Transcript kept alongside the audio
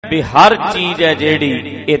भी हर चीज है जिहड़ी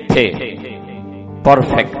इत्थे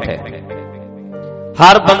परफेक्ट है।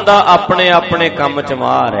 हर बंदा अपने अपने काम च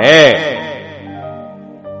मार है।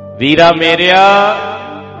 वीरा मेरिया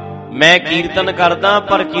मैं कीर्तन करदा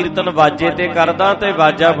पर कीर्तन वाजे ते करदा ते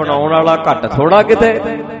वाजा बनाउण वाला घट थोड़ा किते,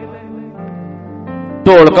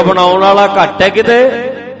 ढोलक बनाउण वाला घट है किते।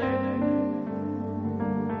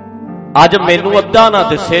 अज मैनू अद्धा ना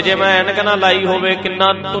दिसे जे मैं ऐनक ना लाई होवे किन्ना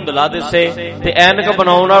धुंधला दिसे, ते ऐनक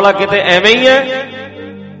बनाउण वाला किते एवें ही है।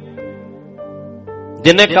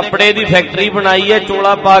 जिन्हें कपड़े दी फैक्ट्री बनाई है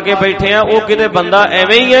चोला पा के बैठे हैं वो किते बंदा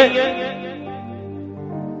एवें ही है।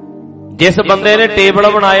 जिस बंदे ने टेबल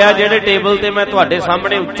बनाया जेड़े टेबल ते मैं तुहाडे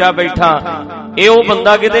सामने उच्चा बैठा ये वो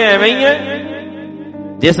बंदा किते एवें ही है।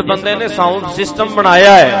 जिस बंदे ने साउंड सिस्टम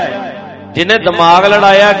बनाया है जिन्हें दिमाग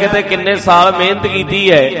लड़ाया किते किन्ने साल मेहनत की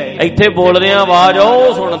है इत्थे बोल रहे आवाज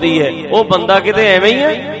ओ सुनदी है वो बंदा किते एवें ही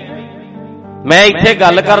है। मैं इत्थे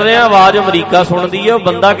गल कर रहा आवाज अमरीका सुनदी है वो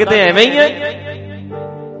बंदा किते एवें ही है।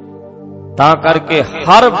 तां करके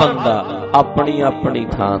हर बंदा अपनी अपनी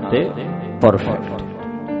थां ते परफेक्ट,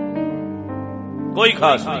 कोई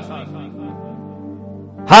खास नहीं।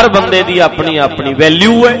 हर बंदे दी अपनी अपनी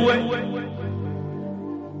वैल्यू है।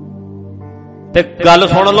 ते गल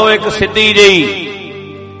सुन लो एक सीधी जी,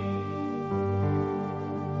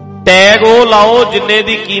 टैग वो लाओ जिन्ने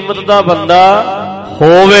दी कीमत दा बंदा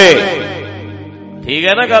होवे। ठीक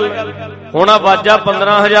है ना गल। हुण वाजा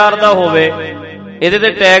 15,000 दा होवे इहदे ते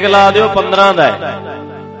टैग ला दिओ 15 दा है।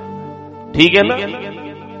 ठीक है ना।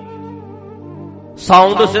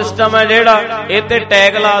 साउंड सिस्टम है जेड़ा इह ते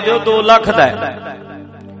टैग ला दिओ 2 लाख दा है।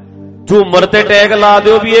 झूमर ते टैग ला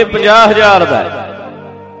दिओ भी ये 50,000 दा है।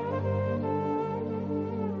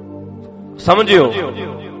 समझियो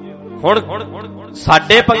हुण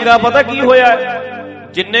साडे पंगा पता की होया,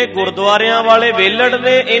 जिन्ने गुरुद्वारियां वाले वेलड़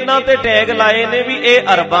ने इन्हां ते टैग लाए ने भी ये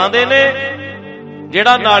अरबां दे ने।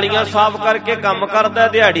 जेड़ा नालियां साफ करके काम करदा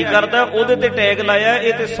दिहाड़ी करदा ओहदे ते टैग लाया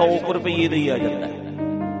ये ते 100 रुपये दा ही आ जांदा है।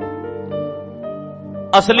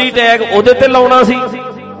 असली टैग ओहदे ते लाउणा सी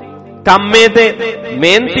कामे ते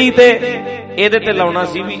मेहनती ते इहदे ते लाउणा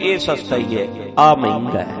सी भी ये सस्ता ही है आ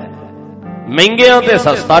महंगा है। महंगियां ते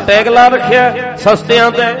सस्ता टैग ला रखिया, सस्तियां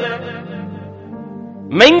ते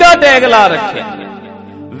महंगा टैग ला रखिया।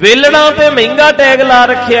 वेलड़ा ते महंगा टैग ला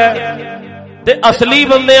रखिया ते असली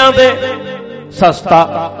बंदियां ते सस्ता।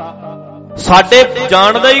 साडे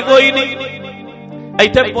जानदा ही कोई नहीं।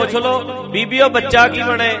 इत्थे पुछ लो बीबीओ बच्चा की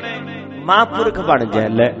बने, महापुरख बन जाए।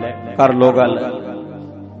 ले कर लो गल।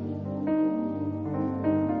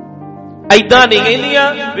 ऐदां नहीं कहंदियां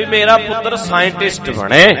भी मेरा पुत्र साइंटिस्ट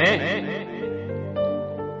बने,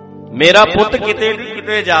 मेरा पुत किते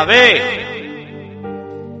किते जावे,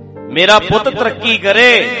 मेरा पुत तरक्की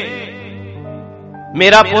करे,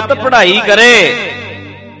 मेरा पुत पढ़ाई करे।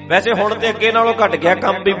 वैसे हुण ते अगे नालों घट गया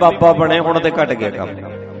काम भी बाबा बने, हुण ते घट गया काम,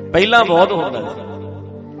 पहला बहुत हुंदा सी।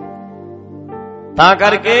 तां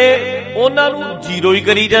करके उन्हां नूं जीरो ही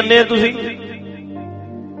करी जांदे आ तुसीं।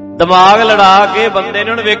 दिमाग लड़ा के बंदे ने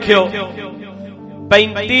हुण वेखियो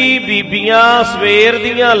 35 बीबियां सवेर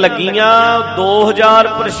दियां लगियां 2000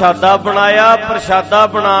 प्रशादा बनाया। प्रशादा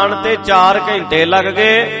बनाण ते 4 घंटे लग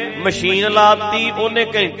गए। मशीन लाती उन्हें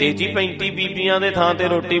घंटे च 35 बीबियां दे थां ते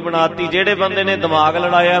रोटी बनाती। जेड़े बंदे ने दिमाग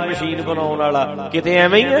लड़ाया मशीन बनाउण वाला किते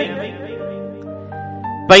एवें ही है।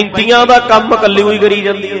 35 दा काम कल्ली हुई करी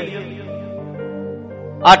जांदी है।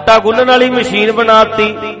 आटा गुन्नण वाली मशीन बनाती।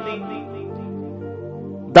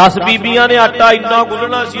 10 बीबियां ने आटा इन्ना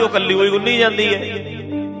गुन्नना सी ओह कल्ली हुई गुन्नी जांदी है।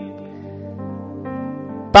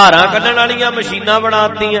 धारां कड्ढण वालियां मशीनां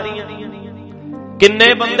बनातीआं। किन्ने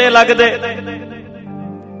बंदे लगदे।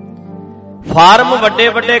 फार्म वड्डे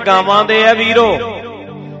वड्डे गावां दे है वीरो।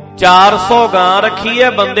 400 गां रखी है,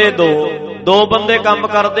 बंदे दो बंदे काम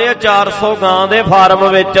करते हैं 400 गां दे फार्म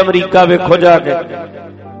विच। अमरीका वेखो जाके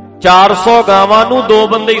 400 गावां नूं 2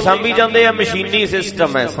 बंदे ही सांभी जांदे आ। मशीनी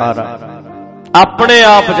सिस्टम है सारा, अपने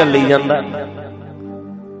आप चली जांदा।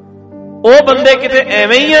 ओ बंदे किते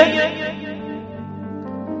एवें ही है।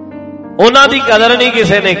 उन्हां दी कदर नहीं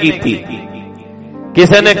किसी ने कीती।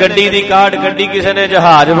 किसी ने गड्डी दी काट कड्डी, किसी ने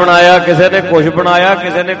जहाज बनाया, किसी ने कुछ बनाया,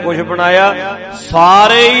 किसी ने कुछ बनाया,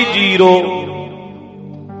 सारे ही जीरो।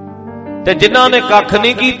 ते जिन्हां ने कख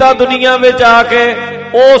नहीं कीता दुनिया विच आके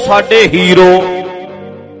ओ साडे हीरो।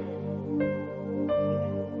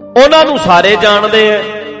 उन्हां नूं सारे जानदे है।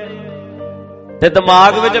 ते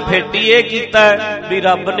दिमाग विच फिट ही ये कीता भी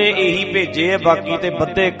रब ने यही भेजे है, बाकी ते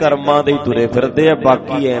बद्दे कर्मां दे तुरे फिरदे आ,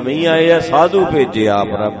 बाकी एवें ही आए आ, साधु भेजे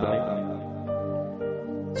आप रब ने।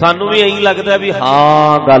 सानू भी यही लगता भी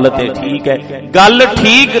हाँ गल ते ठीक है। गल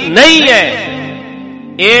ठीक नहीं है।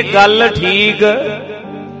 ये गल ठीक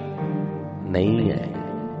ਨਹੀਂ ਹੈ।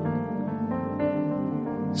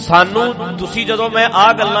 ਸਾਨੂੰ ਤੁਸੀਂ ਜਦੋਂ ਮੈਂ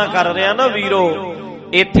ਆਹ ਗੱਲਾਂ ਕਰ ਰਿਹਾ ਨਾ ਵੀਰੋ,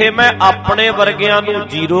 ਇੱਥੇ ਮੈਂ ਆਪਣੇ ਵਰਗਿਆਂ ਨੂੰ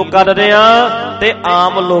ਜ਼ੀਰੋ ਕਰ ਰਿਹਾ ਤੇ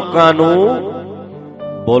ਆਮ ਲੋਕਾਂ ਨੂੰ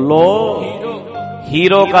ਬੋਲੋ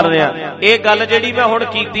ਹੀਰੋ ਕਰ ਰਿਹਾ। ਇਹ ਗੱਲ ਜਿਹੜੀ ਮੈਂ ਹੁਣ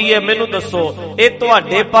ਕੀਤੀ ਹੈ, ਮੈਨੂੰ ਦੱਸੋ ਇਹ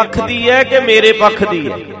ਤੁਹਾਡੇ ਪੱਖ ਦੀ ਹੈ ਕਿ ਮੇਰੇ ਪੱਖ ਦੀ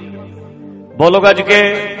ਹੈ? ਬੋਲੋ ਗੱਜ ਕੇ।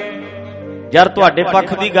 ਯਾਰ ਤੁਹਾਡੇ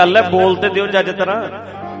ਪੱਖ ਦੀ ਗੱਲ ਹੈ, ਬੋਲ ਤੇ ਦਿਓ ਜੱਜ ਤਰ੍ਹਾਂ।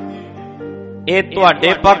 ਇਹ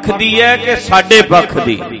ਤੁਹਾਡੇ ਪੱਖ ਦੀ ਹੈ ਕਿ ਸਾਡੇ ਪੱਖ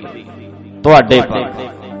ਦੀ? ਤੁਹਾਡੇ ਪੱਖ।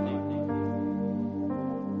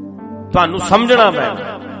 ਤੁਹਾਨੂੰ ਸਮਝਣਾ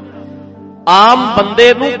ਪੈਣਾ। ਆਮ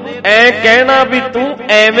ਬੰਦੇ ਨੂੰ ਐ ਕਹਿਣਾ ਵੀ ਤੂੰ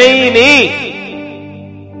ਐਵੇਂ ਹੀ ਨਹੀਂ,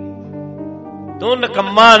 ਤੂੰ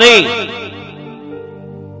ਨਿਕੰਮਾ ਨਹੀਂ,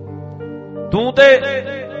 ਤੂੰ ਤੇ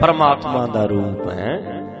ਪਰਮਾਤਮਾ ਦਾ ਰੂਪ ਹੈ,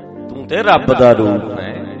 ਤੂੰ ਤੇ ਰੱਬ ਦਾ ਰੂਪ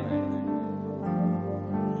ਹੈ।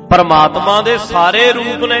 ਪਰਮਾਤਮਾ ਦੇ ਸਾਰੇ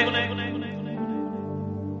ਰੂਪ ਨੇ।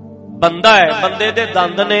 ਬੰਦਾ ਹੈ, ਬੰਦੇ ਦੇ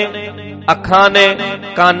ਦੰਦ ਨੇ, ਅੱਖਾਂ ਨੇ,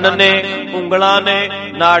 ਕੰਨ ਨੇ, ਉਂਗਲਾਂ ਨੇ,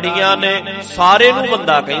 ਨਾੜੀਆਂ ਨੇ, ਸਾਰੇ ਨੂੰ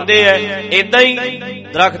ਬੰਦਾ ਕਹਿੰਦੇ ਐ। ਏਦਾਂ ਹੀ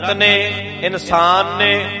ਦਰਖਤ ਨੇ, ਇਨਸਾਨ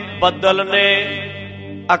ਨੇ, ਬੱਦਲ ਨੇ,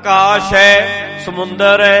 ਆਕਾਸ਼ ਹੈ,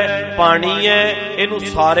 ਸਮੁੰਦਰ ਹੈ, ਪਾਣੀ ਹੈ, ਇਹਨੂੰ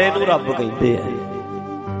ਸਾਰੇ ਨੂੰ ਰੱਬ ਕਹਿੰਦੇ ਐ।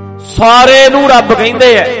 ਸਾਰੇ ਨੂੰ ਰੱਬ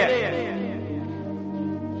ਕਹਿੰਦੇ ਐ।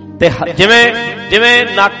 ਤੇ ਜਿਵੇਂ ਜਿਵੇਂ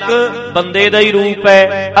ਨੱਕ ਬੰਦੇ ਦਾ ਹੀ ਰੂਪ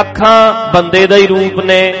ਹੈ, ਅੱਖਾਂ ਬੰਦੇ ਦਾ ਹੀ ਰੂਪ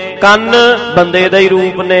ਨੇ, ਕੰਨ ਬੰਦੇ ਦਾ ਹੀ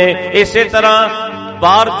ਰੂਪ ਨੇ, ਇਸੇ ਤਰ੍ਹਾਂ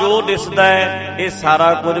ਬਾਹਰ ਜੋ ਦਿਸਦਾ ਹੈ ਇਹ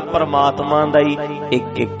ਸਾਰਾ ਕੁਝ ਪਰਮਾਤਮਾ ਦਾ ਹੀ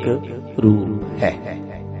ਇੱਕ ਇੱਕ ਰੂਪ ਹੈ।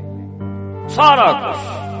 ਸਾਰਾ ਕੁਝ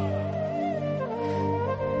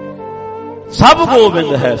ਸਭ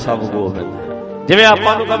ਗੋਬਿੰਦ ਹੈ, ਸਭ ਗੋਬਿੰਦ। ਜਿਵੇਂ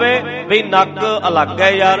ਆਪਾਂ ਨੂੰ ਕਵੇ ਵੀ ਨੱਕ ਅਲੱਗ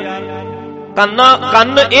ਹੈ ਯਾਰ,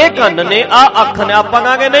 ਕੰਨ ਇਹ ਕੰਨ ਨੇ, ਆ ਅੱਖ ਨੇ, ਆਪਾਂ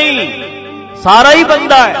ਕਹਾਂਗੇ ਨਹੀਂ ਸਾਰਾ ਹੀ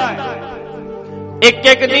ਬੰਦਾ ਹੈ। ਇੱਕ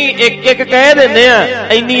ਇੱਕ ਨਹੀਂ, ਇੱਕ ਇੱਕ ਕਹਿ ਦਿੰਦੇ ਆ।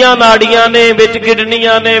 ਇੰਨੀਆਂ ਨਾੜੀਆਂ ਨੇ, ਵਿੱਚ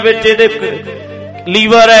ਕਿਡਨੀਆਂ ਨੇ, ਵਿੱਚ ਇਹਦੇ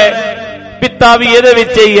ਲੀਵਰ ਹੈ, ਪਿੱਤਾ ਵੀ ਇਹਦੇ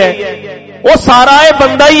ਵਿੱਚ ਹੀ ਹੈ। ਉਹ ਸਾਰਾ ਇਹ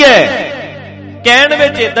ਬੰਦਾ ਹੀ ਹੈ। ਕਹਿਣ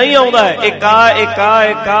ਵਿੱਚ ਏਦਾਂ ਹੀ ਆਉਂਦਾ ਹੈ, ਇੱਕ ਆ, ਇੱਕ ਆ,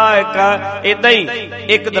 ਇੱਕ ਆ, ਇੱਕ ਆ, ਏਦਾਂ ਹੀ।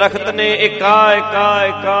 ਇੱਕ ਦਰਖਤ ਨੇ, ਇੱਕ ਆ, ਇੱਕ ਆ,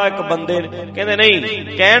 ਇੱਕ ਆ, ਇੱਕ ਬੰਦੇ ਨੇ। ਕਹਿੰਦੇ ਨਹੀਂ,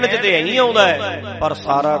 ਕਹਿਣ ਚ ਤੇ ਇਹੀ ਆਉਂਦਾ ਹੈ, ਪਰ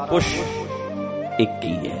ਸਾਰਾ ਕੁਛ ਇੱਕ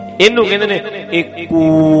ਹੀ ਹੈ। ਇਹਨੂੰ ਕਹਿੰਦੇ ਨੇ ਏਕੋ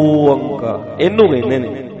ਓੰਕਾਰ, ਇਹਨੂੰ ਕਹਿੰਦੇ ਨੇ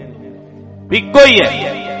ਇੱਕੋ ਹੀ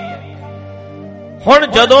ਹੈ। ਹੁਣ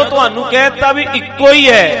ਜਦੋਂ ਤੁਹਾਨੂੰ ਕਹਿਤਾ ਵੀ ਇੱਕੋ ਹੀ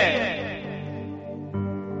ਹੈ,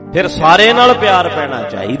 ਫਿਰ ਸਾਰੇ ਨਾਲ ਪਿਆਰ ਪੈਣਾ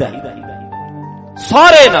ਚਾਹੀਦਾ,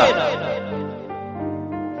 ਸਾਰੇ ਨਾਲ।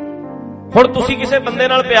 ਹੁਣ ਤੁਸੀਂ ਕਿਸੇ ਬੰਦੇ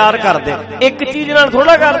ਨਾਲ ਪਿਆਰ ਕਰਦੇ, ਇੱਕ ਚੀਜ਼ ਨਾਲ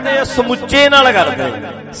ਥੋੜਾ ਕਰਦੇ ਆ, ਸਮੁੱਚੇ ਨਾਲ ਕਰਦੇ,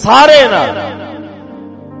 ਸਾਰੇ ਨਾਲ।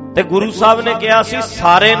 ਤੇ ਗੁਰੂ ਸਾਹਿਬ ਨੇ ਕਿਹਾ ਸੀ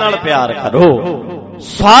ਸਾਰੇ ਨਾਲ ਪਿਆਰ ਕਰੋ,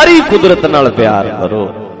 ਸਾਰੀ ਕੁਦਰਤ ਨਾਲ ਪਿਆਰ ਕਰੋ,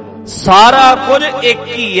 ਸਾਰਾ ਕੁਝ ਇੱਕ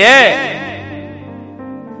ਹੀ ਹੈ,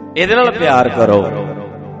 ਇਹਦੇ ਨਾਲ ਪਿਆਰ ਕਰੋ,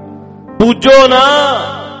 ਪੂਜੋ ਨਾ।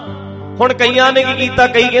 ਹੁਣ ਕਈਆਂ ਨੇ ਕੀ ਕੀਤਾ,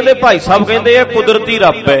 ਕਈ ਕਹਿੰਦੇ ਭਾਈ ਸਾਹਿਬ ਕਹਿੰਦੇ ਇਹ ਕੁਦਰਤੀ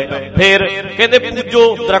ਰੱਬ ਹੈ, ਫਿਰ ਕਹਿੰਦੇ ਪੂਜੋ,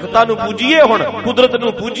 ਦਰਖਤਾਂ ਨੂੰ ਪੂਜੀਏ, ਹੁਣ ਕੁਦਰਤ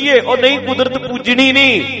ਨੂੰ ਪੂਜੀਏ। ਉਹ ਨਹੀਂ, ਕੁਦਰਤ ਪੂਜਣੀ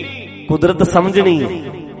ਨਹੀਂ, ਕੁਦਰਤ ਸਮਝਣੀ।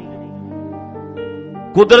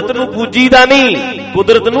 ਕੁਦਰਤ ਨੂੰ ਪੂਜੀਦਾ ਨਹੀਂ,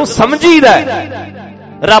 ਕੁਦਰਤ ਨੂੰ ਸਮਝੀਦਾ।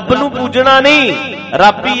 ਰੱਬ ਨੂੰ ਪੂਜਣਾ ਨਹੀਂ,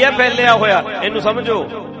 ਰੱਬ ਹੀ ਹੈ ਫੈਲਿਆ ਹੋਇਆ, ਇਹਨੂੰ ਸਮਝੋ।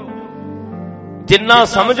 ਜਿੰਨਾ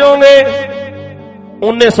ਸਮਝੋਗੇ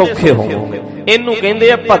ਉਨੇ ਸੌਖੇ ਹੋਵੋਗੇ। ਇਹਨੂੰ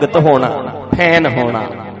ਕਹਿੰਦੇ ਆ ਭਗਤ ਹੋਣਾ, ਫੈਨ ਹੋਣਾ।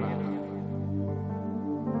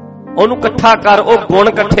 ਉਹਨੂੰ ਇਕੱਠਾ ਕਰ, ਉਹ ਗੁਣ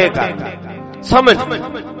ਇਕੱਠੇ ਕਰ, ਸਮਝ।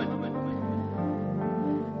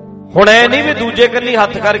 ਹੁਣ ਐ ਨਹੀਂ ਵੀ ਦੂਜੇ ਕੰਨੀ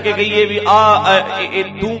ਹੱਥ ਕਰਕੇ ਕਹੀਏ ਵੀ ਆ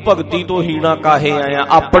ਤੂੰ ਭਗਤੀ ਤੋਂ ਹੀਣਾ ਕਾਹੇ ਆਇਆ,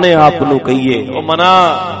 ਆਪਣੇ ਆਪ ਨੂੰ ਕਹੀਏ ਉਹ ਮਨਾ,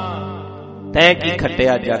 ਤੈਂ ਕੀ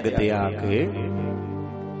ਖੱਟਿਆ ਜੱਗ ਤੇ ਆ ਕੇ,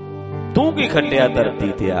 ਤੂੰ ਕੀ ਖੱਟਿਆ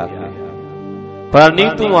ਧਰਤੀ ਤੇ ਆ ਕੇ, ਪਰ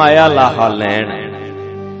ਨਹੀਂ ਤੂੰ ਆਇਆ ਲਾਹਾ ਲੈਣ,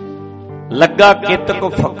 ਲੱਗਾ ਕਿਤ ਕੋ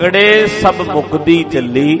ਫਕੜੇ ਸਭ ਮੁਕਦੀ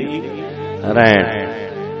ਚੱਲੀ ਰਹਿਣ।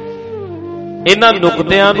 ਇਹਨਾਂ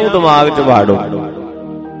ਨੁਕਤਿਆਂ ਨੂੰ ਦਿਮਾਗ 'ਚ ਵਾੜੋ,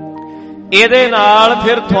 ਇਹਦੇ ਨਾਲ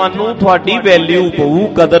ਫਿਰ ਤੁਹਾਨੂੰ ਤੁਹਾਡੀ ਵੈਲਿਊ ਪਊ,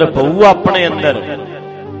 ਕਦਰ ਪਊ ਆਪਣੇ ਅੰਦਰ।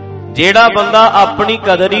 ਜਿਹੜਾ ਬੰਦਾ ਆਪਣੀ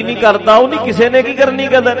ਕਦਰ ਹੀ ਨਹੀਂ ਕਰਦਾ, ਉਹ ਨਹੀਂ ਕਿਸੇ ਨੇ ਕੀ ਕਰਨੀ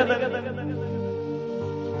ਕਦਰ।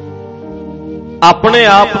 ਆਪਣੇ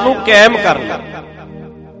ਆਪ ਨੂੰ ਕਾਇਮ ਕਰ ਲਓ,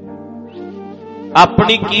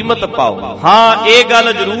 ਆਪਣੀ ਕੀਮਤ ਪਾਓ। ਹਾਂ ਇਹ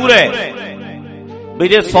ਗੱਲ ਜ਼ਰੂਰ ਹੈ ਵੀ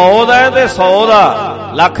ਜੇ 100 ਦਾ ਤੇ 100 ਦਾ,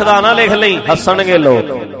 ਲੱਖ ਦਾ ਨਾ ਲਿਖ ਲਈ, ਹੱਸਣਗੇ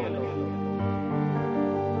ਲੋਕ।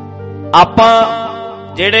 ਆਪਾਂ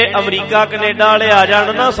ਜਿਹੜੇ ਅਮਰੀਕਾ ਕੈਨੇਡਾ ਵਾਲੇ ਆ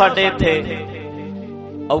ਜਾਣ ਨਾ ਸਾਡੇ ਇੱਥੇ,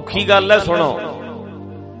 ਔਖੀ ਗੱਲ ਹੈ, ਸੁਣੋ।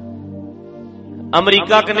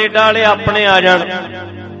 ਅਮਰੀਕਾ ਕੈਨੇਡਾ ਵਾਲੇ ਆਪਣੇ ਆ ਜਾਣ,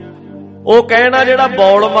 ਉਹ ਕਹਿਣਾ ਜਿਹੜਾ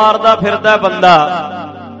ਬੌਲ ਮਾਰਦਾ ਫਿਰਦਾ ਬੰਦਾ,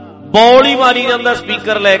 ਬੌਲ ਹੀ ਮਾਰੀ ਜਾਂਦਾ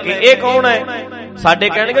ਸਪੀਕਰ ਲੈ ਕੇ, ਇਹ ਕੌਣ ਹੈ? ਸਾਡੇ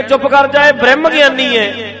ਕਹਿਣਗੇ ਚੁੱਪ ਕਰ ਜਾ, ਇਹ ਬ੍ਰਹਮ ਗਿਆਨੀ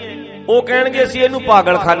ਹੈ। ਉਹ ਕਹਿਣਗੇ ਅਸੀਂ ਇਹਨੂੰ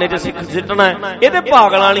ਪਾਗਲਖਾਨੇ 'ਚ ਸਿੱਟਣਾ ਹੈ, ਇਹਦੇ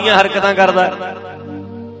ਪਾਗਲਾਂ ਵਾਲੀਆਂ ਹਰਕਤਾਂ ਕਰਦਾ,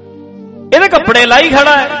 ਇਹਦੇ ਕੱਪੜੇ ਲਾਈ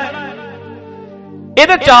ਖੜਾ ਹੈ,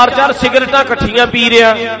 ਇਹਦੇ 4-4 ਸਿਗਰਟਾਂ ਇਕੱਠੀਆਂ ਪੀ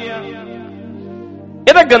ਰਿਹਾ,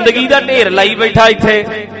 ਇਹਦਾ ਗੰਦਗੀ ਦਾ ਢੇਰ ਲਾਈ ਬੈਠਾ ਇੱਥੇ,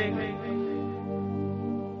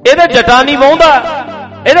 ਇਹਦੇ ਜਟਾ ਨਹੀਂ ਵਾਹੁੰਦਾ,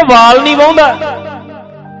 ਇਹਦੇ ਵਾਲ ਨਹੀਂ ਵਾਹੁੰਦਾ,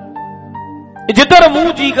 ਜਿੱਧਰ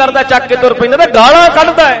ਮੂੰਹ ਜੀ ਕਰਦਾ ਚੱਕ ਕੇ ਤੁਰ ਪੈਂਦਾ, ਤੇ ਗਾਲਾਂ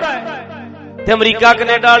ਕੱਢਦਾ ਹੈ। ਤੇ ਅਮਰੀਕਾ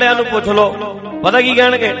ਕੈਨੇਡਾ ਵਾਲਿਆਂ ਨੂੰ ਪੁੱਛ ਲਓ, ਪਤਾ ਕੀ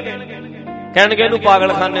ਕਹਿਣਗੇ? ਕਹਿਣਗੇ ਇਹਨੂੰ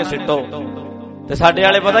ਪਾਗਲਖਾਨੇ ਸਿੱਟੋ। ਤੇ ਸਾਡੇ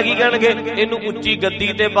ਵਾਲੇ ਪਤਾ ਕੀ ਕਹਿਣਗੇ? ਇਹਨੂੰ ਉੱਚੀ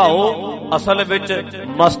ਗੱਦੀ ਤੇ ਭਾਓ, ਅਸਲ ਵਿੱਚ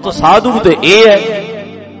ਮਸਤ ਸਾਧੂ ਤੇ ਇਹ ਹੈ।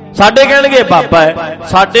 ਸਾਡੇ ਕਹਿਣਗੇ ਬਾਬਾ ਹੈ,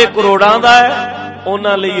 ਸਾਡੇ ਕਰੋੜਾਂ ਦਾ ਹੈ,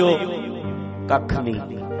 ਉਹਨਾਂ ਲਈ ਉਹ ਕੱਖ ਨਹੀਂ।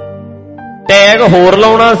 ਟੈਗ ਹੋਰ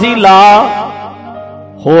ਲਾਉਣਾ ਸੀ, ਲਾ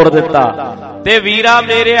ਹੋਰ ਦਿੱਤਾ। ਤੇ ਵੀਰਾ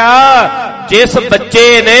ਮੇਰਿਆ, ਜਿਸ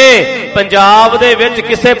ਬੱਚੇ ਨੇ ਪੰਜਾਬ ਦੇ ਵਿੱਚ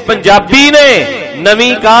ਕਿਸੇ ਪੰਜਾਬੀ ਨੇ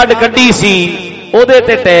ਨਵੀਂ ਕਾਢ ਕੱਢੀ ਸੀ, ਉਹਦੇ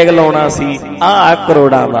ਤੇ ਟੈਗ ਲਾਉਣਾ ਸੀ, ਆਹ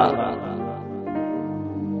ਕਰੋੜਾਂ ਦਾ,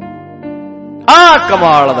 ਆਹ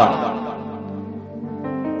ਕਮਾਲ ਦਾ।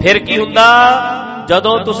 ਫਿਰ ਕੀ ਹੁੰਦਾ?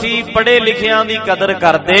 ਜਦੋਂ ਤੁਸੀਂ ਪੜ੍ਹੇ ਲਿਖਿਆਂ ਦੀ ਕਦਰ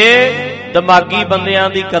ਕਰਦੇ, ਦਿਮਾਗੀ ਬੰਦਿਆਂ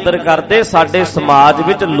ਦੀ ਕਦਰ ਕਰਦੇ, ਸਾਡੇ ਸਮਾਜ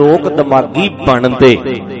ਵਿੱਚ ਲੋਕ ਦਿਮਾਗੀ ਬਣਦੇ।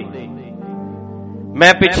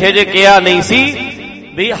 ਮੈਂ ਪਿੱਛੇ ਜੇ ਕਿਹਾ ਨਹੀਂ ਸੀ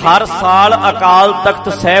ਵੀ ਹਰ ਸਾਲ ਅਕਾਲ ਤਖਤ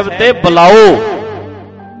ਸਾਹਿਬ ਤੇ ਬੁਲਾਓ।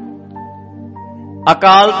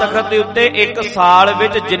 ਅਕਾਲ ਤਖਤ ਦੇ ਉੱਤੇ ਇੱਕ ਸਾਲ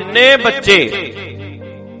ਵਿੱਚ ਜਿੰਨੇ ਬੱਚੇ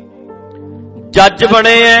ਜੱਜ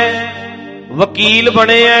ਬਣੇ ਐ, ਵਕੀਲ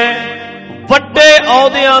ਬਣੇ ਐ, ਵੱਡੇ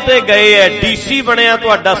ਅਹੁਦਿਆਂ ਤੇ ਗਏ ਐ, ਡੀਸੀ ਬਣਿਆ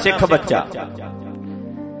ਤੁਹਾਡਾ ਸਿੱਖ ਬੱਚਾ,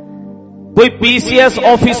 ਕੋਈ ਪੀਸੀਐਸ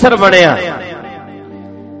ਆਫੀਸਰ ਬਣਿਆ,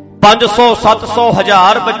 500 700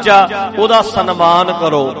 1000 ਬੱਚਾ, ਉਹਦਾ ਸਨਮਾਨ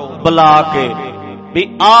ਕਰੋ ਬੁਲਾ ਕੇ ਵੀ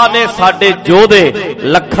ਆਹ ਨੇ ਸਾਡੇ ਯੋਧੇ,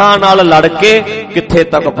 ਲੱਖਾਂ ਨਾਲ ਲੜ ਕੇ ਕਿੱਥੇ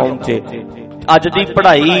ਤੱਕ ਪਹੁੰਚੇ। ਅੱਜ ਦੀ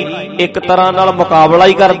ਪੜ੍ਹਾਈ ਇੱਕ ਤਰ੍ਹਾਂ ਨਾਲ ਮੁਕਾਬਲਾ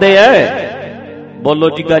ਹੀ ਕਰਦੇ ਐ, ਬੋਲੋ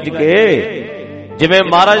ਜੀ ਗੱਜ ਕੇ। ਜਿਵੇਂ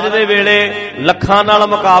ਮਹਾਰਾਜ ਦੇ ਵੇਲੇ ਲੱਖਾਂ ਨਾਲ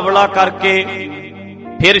ਮੁਕਾਬਲਾ ਕਰਕੇ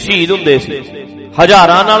ਫਿਰ ਸ਼ਹੀਦ ਹੁੰਦੇ ਸੀ,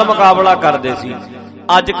 ਹਜ਼ਾਰਾਂ ਨਾਲ ਮੁਕਾਬਲਾ ਕਰਦੇ ਸੀ।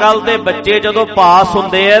 ਅੱਜ ਕੱਲ ਦੇ ਬੱਚੇ ਜਦੋਂ ਪਾਸ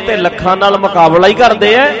ਹੁੰਦੇ ਐ ਤੇ ਲੱਖਾਂ ਨਾਲ ਮੁਕਾਬਲਾ ਹੀ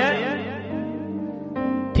ਕਰਦੇ ਐ,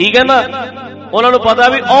 ਠੀਕ ਹੈ ਨਾ। ਉਹਨਾਂ ਨੂੰ ਪਤਾ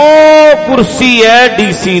ਵੀ ਉਹ ਕੁਰਸੀ ਹੈ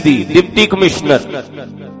ਡੀਸੀ ਦੀ, ਡਿਪਟੀ ਕਮਿਸ਼ਨਰ,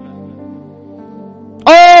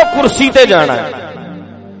 ਉਹ ਕੁਰਸੀ ਤੇ ਜਾਣਾ ਹੈ।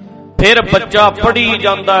 ਫਿਰ ਬੱਚਾ ਪੜ੍ਹੀ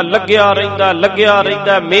ਜਾਂਦਾ, ਲੱਗਿਆ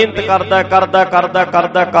ਰਹਿੰਦਾ, ਮਿਹਨਤ ਕਰਦਾ,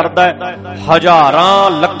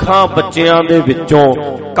 ਹਜ਼ਾਰਾਂ ਲੱਖਾਂ ਬੱਚਿਆਂ ਦੇ ਵਿੱਚੋਂ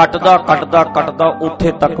ਕੱਟਦਾ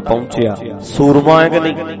ਉੱਥੇ ਤੱਕ ਪਹੁੰਚਿਆ। ਸੂਰਮਾ ਹੈ ਕਿ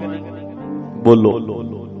ਨਹੀਂ? ਬੋਲੋ।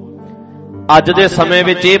 ਅੱਜ ਦੇ ਸਮੇਂ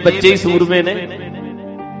ਵਿੱਚ ਇਹ ਬੱਚੇ ਹੀ ਸੂਰਮੇ ਨੇ।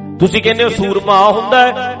 ਤੁਸੀਂ ਕਹਿੰਦੇ ਹੋ ਸੂਰਮਾ ਹੁੰਦਾ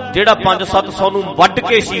ਹੈ ਜਿਹੜਾ 500-700 ਨੂੰ ਵੱਢ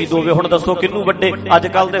ਕੇ ਸ਼ਹੀਦ ਹੋਵੇ। ਹੁਣ ਦੱਸੋ ਕਿਹਨੂੰ ਵੱਢੇ? ਅੱਜ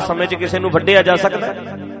ਕੱਲ ਦੇ ਸਮੇਂ 'ਚ ਕਿਸੇ ਨੂੰ ਵੱਢਿਆ ਜਾ ਸਕਦਾ?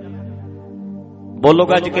 ਬੋਲੋ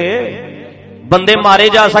ਗੱਜ ਕੇ। ਬੰਦੇ ਮਾਰੇ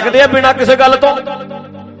ਜਾ ਸਕਦੇ ਆ ਬਿਨਾਂ ਕਿਸੇ ਗੱਲ ਤੋਂ।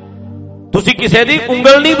 ਤੁਸੀਂ ਕਿਸੇ ਦੀ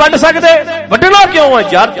ਉਂਗਲ ਨਹੀਂ ਵੱਢ ਸਕਦੇ। ਵੱਢਣਾ ਕਿਉਂ ਹੈ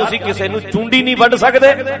ਯਾਰ? ਤੁਸੀਂ ਕਿਸੇ ਨੂੰ ਚੁੰਡੀ ਨਹੀਂ ਵੱਢ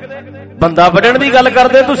ਸਕਦੇ, ਬੰਦਾ ਵੱਢਣ ਦੀ ਗੱਲ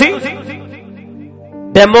ਕਰਦੇ ਤੁਸੀਂ।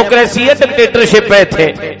 ਡੈਮੋਕ੍ਰੇਸੀ ਹੈ, ਡਿਕਟੇਟਰਸ਼ਿਪ ਹੈ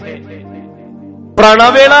ਇੱਥੇ। ਪੁਰਾਣਾ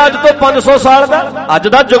ਵੇਲਾ ਅੱਜ ਤੋਂ 500 ਸਾਲ ਦਾ, ਅੱਜ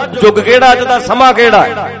ਦਾ ਯੁੱਗ ਕਿਹੜਾ, ਅੱਜ ਦਾ ਸਮਾਂ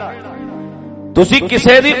ਕਿਹੜਾ? ਤੁਸੀਂ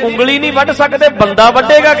ਕਿਸੇ ਦੀ ਉਂਗਲੀ ਨਹੀਂ ਵੱਢ ਸਕਦੇ, ਬੰਦਾ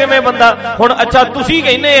ਵੱਢੇਗਾ ਕਿਵੇਂ ਬੰਦਾ? ਹੁਣ ਅੱਛਾ ਤੁਸੀਂ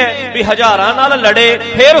ਕਹਿੰਦੇ ਆ ਵੀ ਹਜ਼ਾਰਾਂ ਨਾਲ ਲੜੇ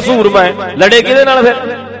ਫੇਰ ਸੂਰਮਾ ਹੈ, ਲੜੇ ਕਿਹਦੇ ਨਾਲ? ਫਿਰ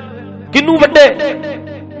ਕਿਹਨੂੰ ਵੱਢੇ?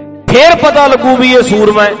 ਫੇਰ ਪਤਾ ਲੱਗੂ ਵੀ ਇਹ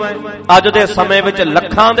ਸੂਰਮਾ ਹੈ। ਅੱਜ ਦੇ ਸਮੇਂ ਵਿੱਚ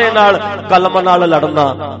ਲੱਖਾਂ ਦੇ ਨਾਲ ਕਲਮ ਨਾਲ ਲੜਨਾ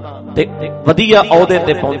ਤੇ ਵਧੀਆ ਅਹੁਦੇ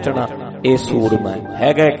ਤੇ ਪਹੁੰਚਣਾ, ਇਹ ਸੂਰਮਾ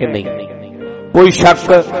ਹੈਗਾ ਕਿ ਨਹੀਂ? ਕੋਈ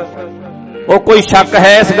ਸ਼ੱਕ? ਉਹ ਕੋਈ ਸ਼ੱਕ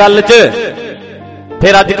ਹੈ ਇਸ ਗੱਲ 'ਚ?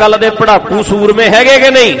 ਫਿਰ ਅੱਜ ਕੱਲ ਦੇ ਪੜਾਕੂ ਸੂਰਮੇ ਹੈਗੇ ਕਿ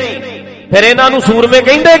ਨਹੀਂ? ਫਿਰ ਇਹਨਾਂ ਨੂੰ ਸੂਰਮੇ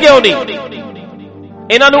ਕਹਿੰਦੇ ਕਿਉਂ ਨਹੀਂ?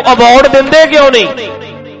 ਇਹਨਾਂ ਨੂੰ ਅਵਾਰਡ ਦਿੰਦੇ ਕਿਉਂ ਨਹੀਂ?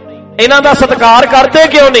 ਇਹਨਾਂ ਦਾ ਸਤਿਕਾਰ ਕਰਦੇ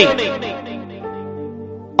ਕਿਉਂ ਨਹੀਂ?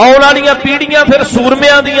 ਆਉਣ ਵਾਲੀਆਂ ਪੀੜ੍ਹੀਆਂ ਫਿਰ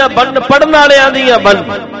ਸੂਰਮਿਆਂ ਦੀਆਂ ਬਣਨ, ਪੜ੍ਹਨ ਵਾਲਿਆਂ ਦੀਆਂ ਬਣਨ।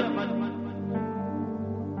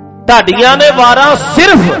 ਢਾਡੀਆਂ ਨੇ ਵਾਰਾਂ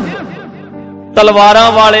ਸਿਰਫ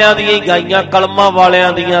ਤਲਵਾਰਾਂ ਵਾਲਿਆਂ ਦੀਆਂ ਹੀ ਗਾਈਆਂ, ਕਲਮਾਂ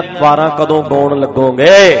ਵਾਲਿਆਂ ਦੀਆਂ ਵਾਰਾਂ ਕਦੋਂ ਗਾਉਣ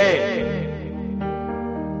ਲੱਗੋਗੇ?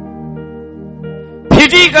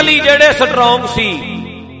 ਫਿਜ਼ੀਕਲੀ ਜਿਹੜੇ ਸਟਰੋਂਗ ਸੀ,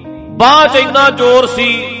 ਬਾਂਹ 'ਚ ਇੰਨਾ ਜ਼ੋਰ ਸੀ,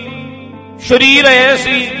 ਸਰੀਰ ਐ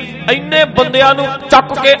ਸੀ, ਇੰਨੇ ਬੰਦਿਆਂ ਨੂੰ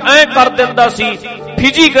ਚੱਕ ਕੇ ਐ ਕਰ ਦਿੰਦਾ ਸੀ।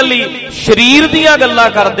 ਫਿਜ਼ੀਕਲੀ ਸਰੀਰ ਦੀਆਂ ਗੱਲਾਂ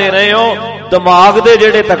ਕਰਦੇ ਰਹੇ ਹੋ, ਦਿਮਾਗ ਦੇ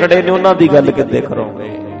ਜਿਹੜੇ ਤਕੜੇ ਨੇ ਉਹਨਾਂ ਦੀ ਗੱਲ ਕਿੱਥੇ ਕਰੋਗੇ?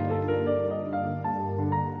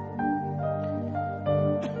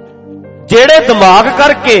 ਜਿਹੜੇ ਦਿਮਾਗ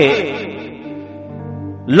ਕਰਕੇ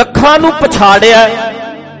ਲੱਖਾਂ ਨੂੰ ਪਛਾੜਿਆ।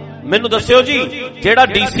 ਮੈਨੂੰ ਦੱਸਿਓ ਜੀ, ਜਿਹੜਾ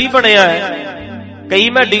ਡੀਸੀ ਬਣਿਆ ਹੈ, ਕਈ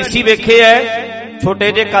ਮੈਂ ਡੀਸੀ ਵੇਖੇ ਐ,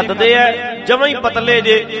 ਛੋਟੇ ਜੇ ਕੱਦ ਦੇ ਐ, ਜਮਾਂ ਹੀ ਪਤਲੇ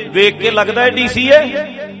ਜੇ, ਵੇਖ ਕੇ ਲੱਗਦਾ ਹੈ ਡੀਸੀ ਐ,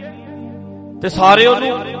 ਤੇ ਸਾਰੇ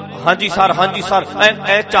ਉਹਨੂੰ ਹਾਂਜੀ ਸਰ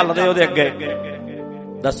ਐ ਚੱਲਦੇ ਉਹਦੇ ਅੱਗੇ।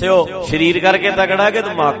 ਦੱਸਿਓ, ਸਰੀਰ ਕਰਕੇ ਤਕੜਾ ਕਿ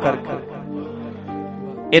ਦਿਮਾਗ ਕਰਕੇ?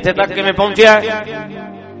 ਇੱਥੇ ਤੱਕ ਕਿਵੇਂ ਪਹੁੰਚਿਆ?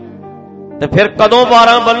 ਤੇ ਫਿਰ ਕਦੋਂ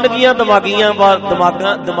 12 ਬਣਨਗੀਆਂ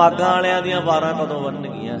ਦਿਮਾਗਾਂ ਵਾਲਿਆਂ ਦੀਆਂ 12 ਕਦੋਂ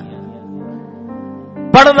ਬਣਨਗੀਆਂ?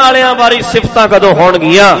 ਪੜਨ ਵਾਲਿਆਂ ਬਾਰੇ ਸਿਫਤਾਂ ਕਦੋਂ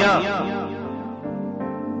ਹੋਣਗੀਆਂ?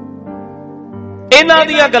 ਇਹਨਾਂ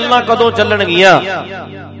ਦੀਆਂ ਗੱਲਾਂ ਕਦੋਂ ਚੱਲਣਗੀਆਂ?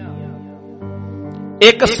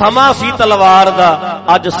 ਇੱਕ ਸਮਾਂ ਸੀ ਤਲਵਾਰ ਦਾ,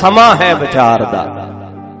 ਅੱਜ ਸਮਾਂ ਹੈ ਵਿਚਾਰ ਦਾ।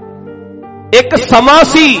 ਇੱਕ ਸਮਾਂ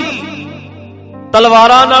ਸੀ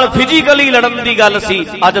ਤਲਵਾਰਾਂ ਨਾਲ ਫਿਜ਼ੀਕਲੀ ਲੜਨ ਦੀ ਗੱਲ ਸੀ,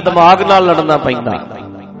 ਅੱਜ ਦਿਮਾਗ ਨਾਲ ਲੜਨਾ ਪੈਂਦਾ।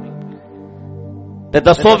 ਤੇ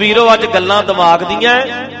ਦੱਸੋ ਵੀਰੋ, ਅੱਜ ਗੱਲਾਂ ਦਿਮਾਗ ਦੀਆਂ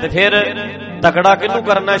ਤੇ ਫਿਰ ਤਕੜਾ ਕਿਹਨੂੰ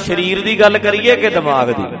ਕਰਨਾ? ਸਰੀਰ ਦੀ ਗੱਲ ਕਰੀਏ ਕਿ ਦਿਮਾਗ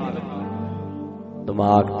ਦੀ?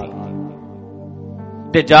 ਦਿਮਾਗ ਦੀ।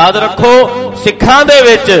 ਤੇ ਯਾਦ ਰੱਖੋ, ਸਿੱਖਾਂ ਦੇ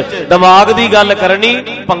ਵਿੱਚ ਦਿਮਾਗ ਦੀ ਗੱਲ ਕਰਨੀ,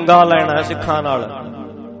 ਪੰਗਾ ਲੈਣਾ ਸਿੱਖਾਂ ਨਾਲ।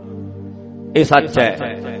 ਇਹ ਸੱਚ ਹੈ।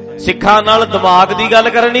 ਸਿੱਖਾਂ ਨਾਲ ਦਿਮਾਗ ਦੀ ਗੱਲ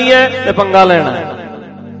ਕਰਨੀ ਹੈ ਤੇ ਪੰਗਾ ਲੈਣਾ ਹੈ।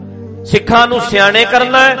 ਸਿੱਖਾਂ ਨੂੰ ਸਿਆਣੇ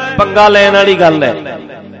ਕਰਨਾ ਹੈ, ਪੰਗਾ ਲੈਣ ਵਾਲੀ ਗੱਲ ਹੈ।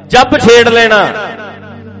 ਜੱਬ ਛੇੜ ਲੈਣਾ,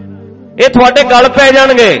 ਇਹ ਤੁਹਾਡੇ ਗਲ ਪੈ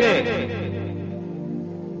ਜਾਣਗੇ।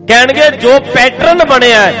 ਕਹਿਣਗੇ ਜੋ ਪੈਟਰਨ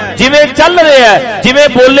ਬਣਿਆ, ਜਿਵੇਂ ਚੱਲ ਰਿਹਾ, ਜਿਵੇਂ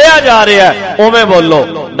ਬੋਲਿਆ ਜਾ ਰਿਹਾ, ਉਵੇਂ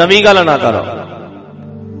ਬੋਲੋ, ਨਵੀਂ ਗੱਲ ਨਾ ਕਰੋ।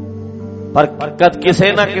 ਪਰ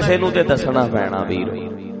ਕਿਸੇ ਨਾ ਕਿਸੇ ਨੂੰ ਤੇ ਦੱਸਣਾ ਪੈਣਾ ਵੀਰ,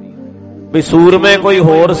 ਵੀ ਸੂਰਮੇ ਕੋਈ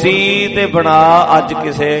ਹੋਰ ਸੀ ਤੇ ਬਣਾ ਅੱਜ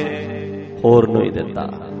ਕਿਸੇ ਹੋਰ ਨੂੰ ਹੀ ਦਿੱਤਾ।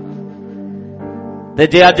 ਤੇ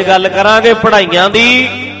ਜੇ ਅੱਜ ਗੱਲ ਕਰਾਂਗੇ ਪੜ੍ਹਾਈਆਂ ਦੀ,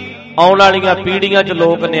 ਆਉਣ ਵਾਲੀਆਂ ਪੀੜ੍ਹੀਆਂ 'ਚ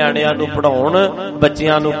ਲੋਕ ਨਿਆਣਿਆਂ ਨੂੰ ਪੜ੍ਹਾਉਣ,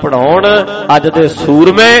 ਬੱਚਿਆਂ ਨੂੰ ਪੜ੍ਹਾਉਣ। ਅੱਜ ਦੇ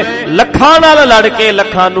ਸੂਰਮੇ ਲੱਖਾਂ ਨਾਲ ਲੜ ਕੇ,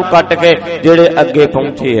 ਲੱਖਾਂ ਨੂੰ ਕੱਟ ਕੇ ਜਿਹੜੇ ਅੱਗੇ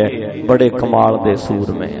ਪਹੁੰਚੇ ਹੈ, ਬੜੇ ਕਮਾਲ ਦੇ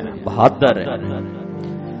ਸੂਰਮੇ ਹੈ, ਬਹਾਦਰ ਹੈ।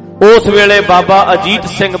 ਉਸ ਵੇਲੇ ਬਾਬਾ ਅਜੀਤ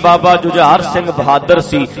ਸਿੰਘ, ਬਾਬਾ ਜੁਝਾਰ ਸਿੰਘ ਬਹਾਦਰ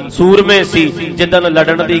ਸੀ, ਸੂਰਮੇ ਸੀ। ਜਿੱਦਣ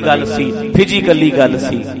ਲੜਨ ਦੀ ਗੱਲ ਸੀ, ਫਿਜ਼ੀਕਲੀ ਗੱਲ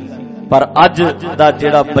ਸੀ। ਪਰ ਅੱਜ ਦਾ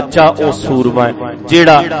ਜਿਹੜਾ ਬੱਚਾ ਉਹ ਸੂਰਮਾ ਹੈ,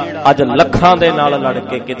 ਜਿਹੜਾ ਅੱਜ ਲੱਖਾਂ ਦੇ ਨਾਲ ਲੜ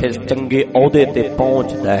ਕੇ ਕਿਤੇ ਚੰਗੇ ਅਹੁਦੇ ਤੇ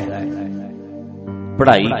ਪਹੁੰਚਦਾ ਹੈ,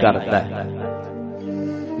 ਪੜ੍ਹਾਈ ਕਰਦਾ ਹੈ,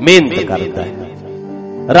 ਮਿਹਨਤ ਕਰਦਾ ਹੈ,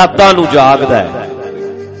 ਰਾਤਾਂ ਨੂੰ ਜਾਗਦਾ ਹੈ,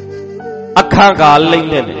 ਅੱਖਾਂ ਘਾਲ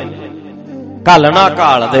ਲੈਂਦੇ ਨੇ, ਘਾਲਣਾ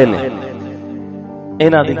ਘਾਲਦੇ ਨੇ।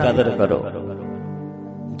 ਇਹਨਾਂ ਦੀ ਕਦਰ ਕਰੋ।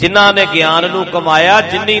 ਜਿਨ੍ਹਾਂ ਨੇ ਗਿਆਨ ਨੂੰ ਕਮਾਇਆ,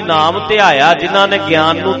 ਜਿਨੀ ਨਾਮ ਧਿਆਇਆ, ਜਿਨ੍ਹਾਂ ਨੇ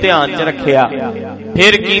ਗਿਆਨ ਨੂੰ ਧਿਆਨ 'ਚ ਰੱਖਿਆ,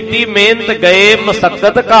 ਫਿਰ ਕੀਤੀ ਮਿਹਨਤ, ਗਏ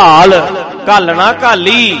ਮਸਕਤ ਘਾਲ, ਘਾਲਣਾ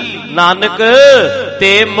ਘਾਲੀ ਨਾਨਕ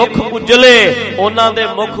ਤੇ ਮੁਖ ਉਜਲੇ। ਉਹਨਾਂ ਦੇ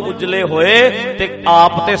ਮੁਖ ਉਜਲੇ ਹੋਏ ਤੇ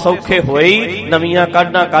ਆਪ ਤੇ ਸੌਖੇ ਹੋਏ। ਨਵੀਆਂ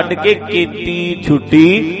ਕਾਢਾਂ ਕੱਢ ਕੇ ਕੀਤੀ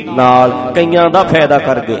ਛੁੱਟੀ ਨਾਲ ਕਈਆਂ ਦਾ ਫਾਇਦਾ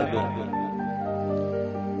ਕਰ ਗਏ।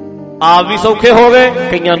 ਆਪ ਵੀ ਸੌਖੇ ਹੋ ਗਏ,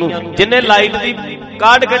 ਕਈਆਂ ਨੂੰ, ਜਿਹਨੇ ਲਾਈਟ ਦੀ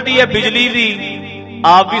ਕਾਢ ਕੱਢੀ ਹੈ ਬਿਜਲੀ ਦੀ,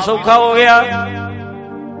 ਆਪ ਵੀ ਸੌਖਾ ਹੋ ਗਿਆ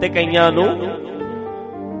ਤੇ ਕਈਆਂ ਨੂੰ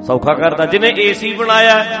ਸੌਖਾ ਕਰਦਾ। ਜਿਹਨੇ ਏਸੀ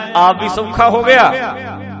ਬਣਾਇਆ ਆਪ ਵੀ ਸੌਖਾ ਹੋ ਗਿਆ,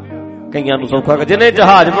 ਕਈਆਂ ਨੂੰ ਸੌਖਾ ਕਰ। ਜਿਹਨੇ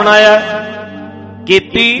ਜਹਾਜ਼ ਬਣਾਇਆ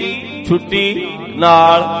ਕੀਤੀ ਛੁੱਟੀ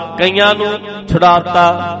ਨਾਲ ਕਈਆਂ ਨੂੰ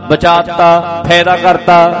ਛੁਡਾਤਾ, ਬਚਾਤਾ, ਫਾਇਦਾ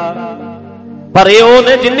ਕਰਤਾ। ਪਰ ਇਹ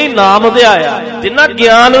ਉਹਨੇ ਜਿੰਨੀ ਨਾਮ ਧਿਆਇਆ, ਜਿੰਨਾ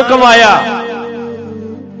ਗਿਆਨ ਕਮਾਇਆ,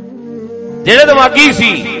 ਜਿਹੜੇ ਦਿਮਾਗੀ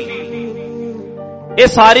ਸੀ। ਇਹ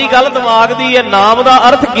ਸਾਰੀ ਗੱਲ ਦਿਮਾਗ ਦੀ ਹੈ। ਨਾਮ ਦਾ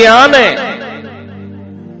ਅਰਥ ਗਿਆਨ ਹੈ।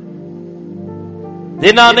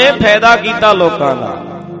 ਜਿਨ੍ਹਾਂ ਨੇ ਫਾਇਦਾ ਕੀਤਾ, ਲੋਕਾਂ ਦਾ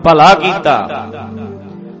ਭਲਾ ਕੀਤਾ,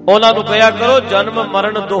 ਉਹਨਾਂ ਨੂੰ ਕਿਹਾ ਕਰੋ ਜਨਮ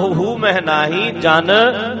ਮਰਨ ਦੋਹੂ ਮਹਿ ਨਾਹੀ, ਜਨ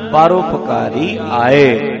ਪਰਉਪਕਾਰੀ ਆਏ।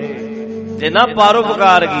 ਜਿਨ੍ਹਾਂ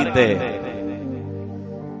ਪਰਉਪਕਾਰ ਕੀਤੇ,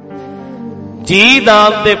 ਜੀ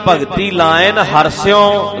ਦਾਨ ਤੇ ਭਗਤੀ ਲਾਇਨ, ਹਰਸਿਓ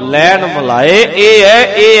ਲੈਣ ਮਲਾਏ।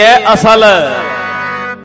 ਇਹ ਹੈ ਅਸਲ।